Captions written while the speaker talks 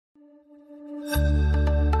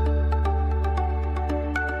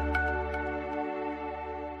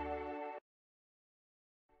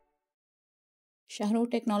Shahruh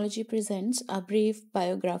Technology presents a brief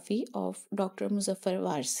biography of Dr. Muzaffar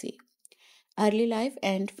Warsi. Early life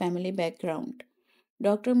and family background.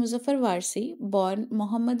 Dr. Muzaffar Warsi, born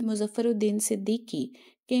Muhammad Muzaffaruddin Siddiqui,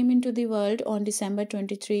 came into the world on December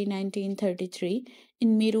 23, 1933,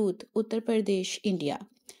 in Meerut, Uttar Pradesh, India.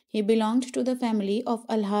 He belonged to the family of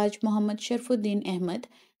Alhaj Muhammad Sharfuddin Ahmad,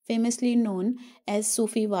 famously known as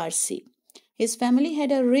Sufi Warsi. His family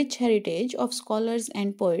had a rich heritage of scholars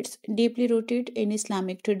and poets deeply rooted in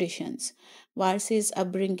Islamic traditions. Warsi's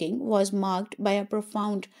upbringing was marked by a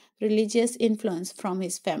profound religious influence from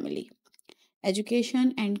his family.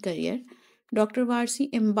 Education and career. Dr. Warsi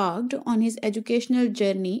embarked on his educational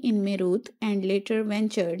journey in Meerut and later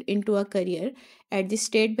ventured into a career at the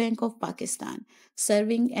State Bank of Pakistan,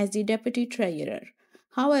 serving as the deputy treasurer.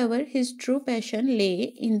 However, his true passion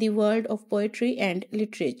lay in the world of poetry and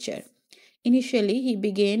literature. Initially, he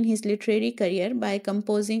began his literary career by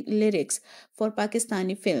composing lyrics for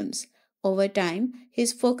Pakistani films. Over time,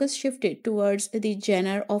 his focus shifted towards the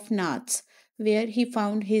genre of naats, where he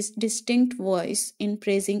found his distinct voice in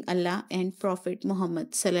praising Allah and Prophet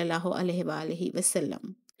Muhammad sallallahu alaihi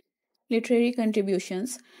wasallam. Literary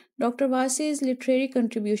contributions. Dr. Wasi's literary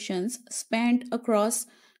contributions spanned across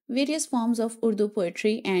various forms of Urdu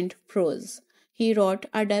poetry and prose. He wrote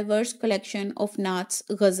a diverse collection of naats,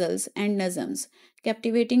 ghazals, and nazms,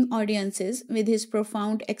 captivating audiences with his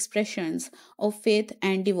profound expressions of faith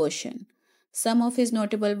and devotion. Some of his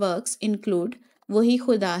notable works include वही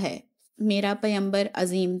खुदा है, मेरा पयंबर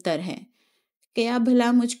अजीम तर है, क्या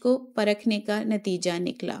भला मुझको परखने का नतीजा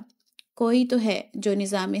निकला, कोई तो है जो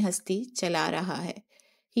निज़ाम हस्ती चला रहा है.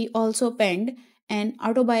 He also penned an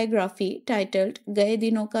autobiography titled गए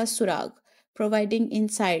दिनों का सुराग, providing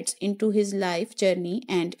insights into his life journey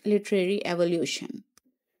and literary evolution.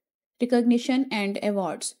 Recognition and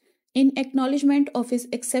awards. In acknowledgement of his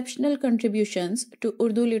exceptional contributions to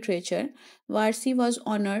Urdu literature, Warsi was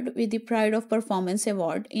honored with the Pride of Performance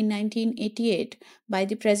Award in 1988 by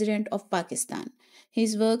the President of Pakistan.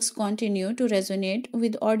 His works continue to resonate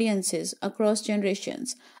with audiences across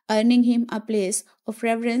generations, earning him a place of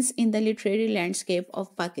reverence in the literary landscape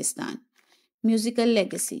of Pakistan. Musical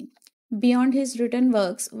legacy. Beyond his written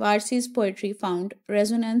works, Warsi's poetry found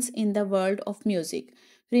resonance in the world of music.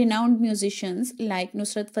 Renowned musicians like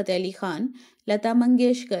Nusrat Fateh Ali Khan, Lata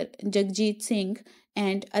Mangeshkar, Jagjit Singh,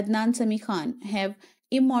 and Adnan Sami Khan have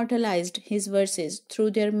immortalized his verses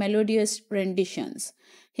through their melodious renditions.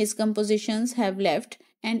 His compositions have left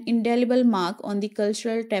an indelible mark on the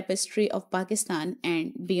cultural tapestry of Pakistan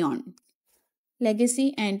and beyond.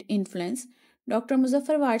 Legacy and influence. Dr.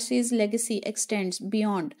 Muzaffar Warsi's legacy extends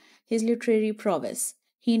beyond his literary prowess.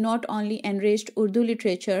 He not only enriched Urdu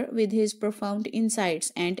literature with his profound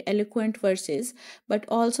insights and eloquent verses, but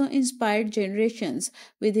also inspired generations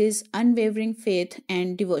with his unwavering faith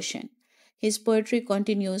and devotion. His poetry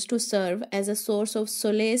continues to serve as a source of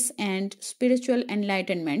solace and spiritual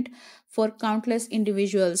enlightenment for countless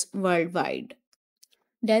individuals worldwide.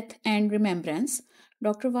 Death and remembrance.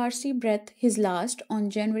 Dr. Warsi breathed his last on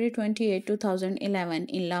January 28, 2011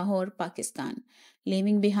 in Lahore, Pakistan,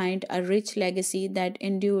 leaving behind a rich legacy that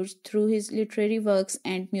endures through his literary works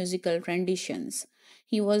and musical renditions.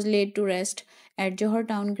 He was laid to rest at Johor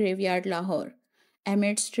Town Graveyard, Lahore,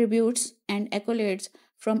 amidst tributes and accolades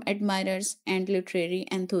from admirers and literary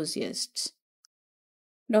enthusiasts.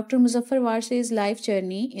 Dr. Muzaffar Warsi's life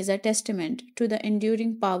journey is a testament to the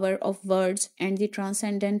enduring power of words and the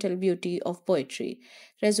transcendental beauty of poetry,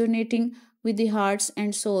 resonating with the hearts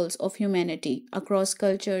and souls of humanity across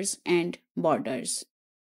cultures and borders.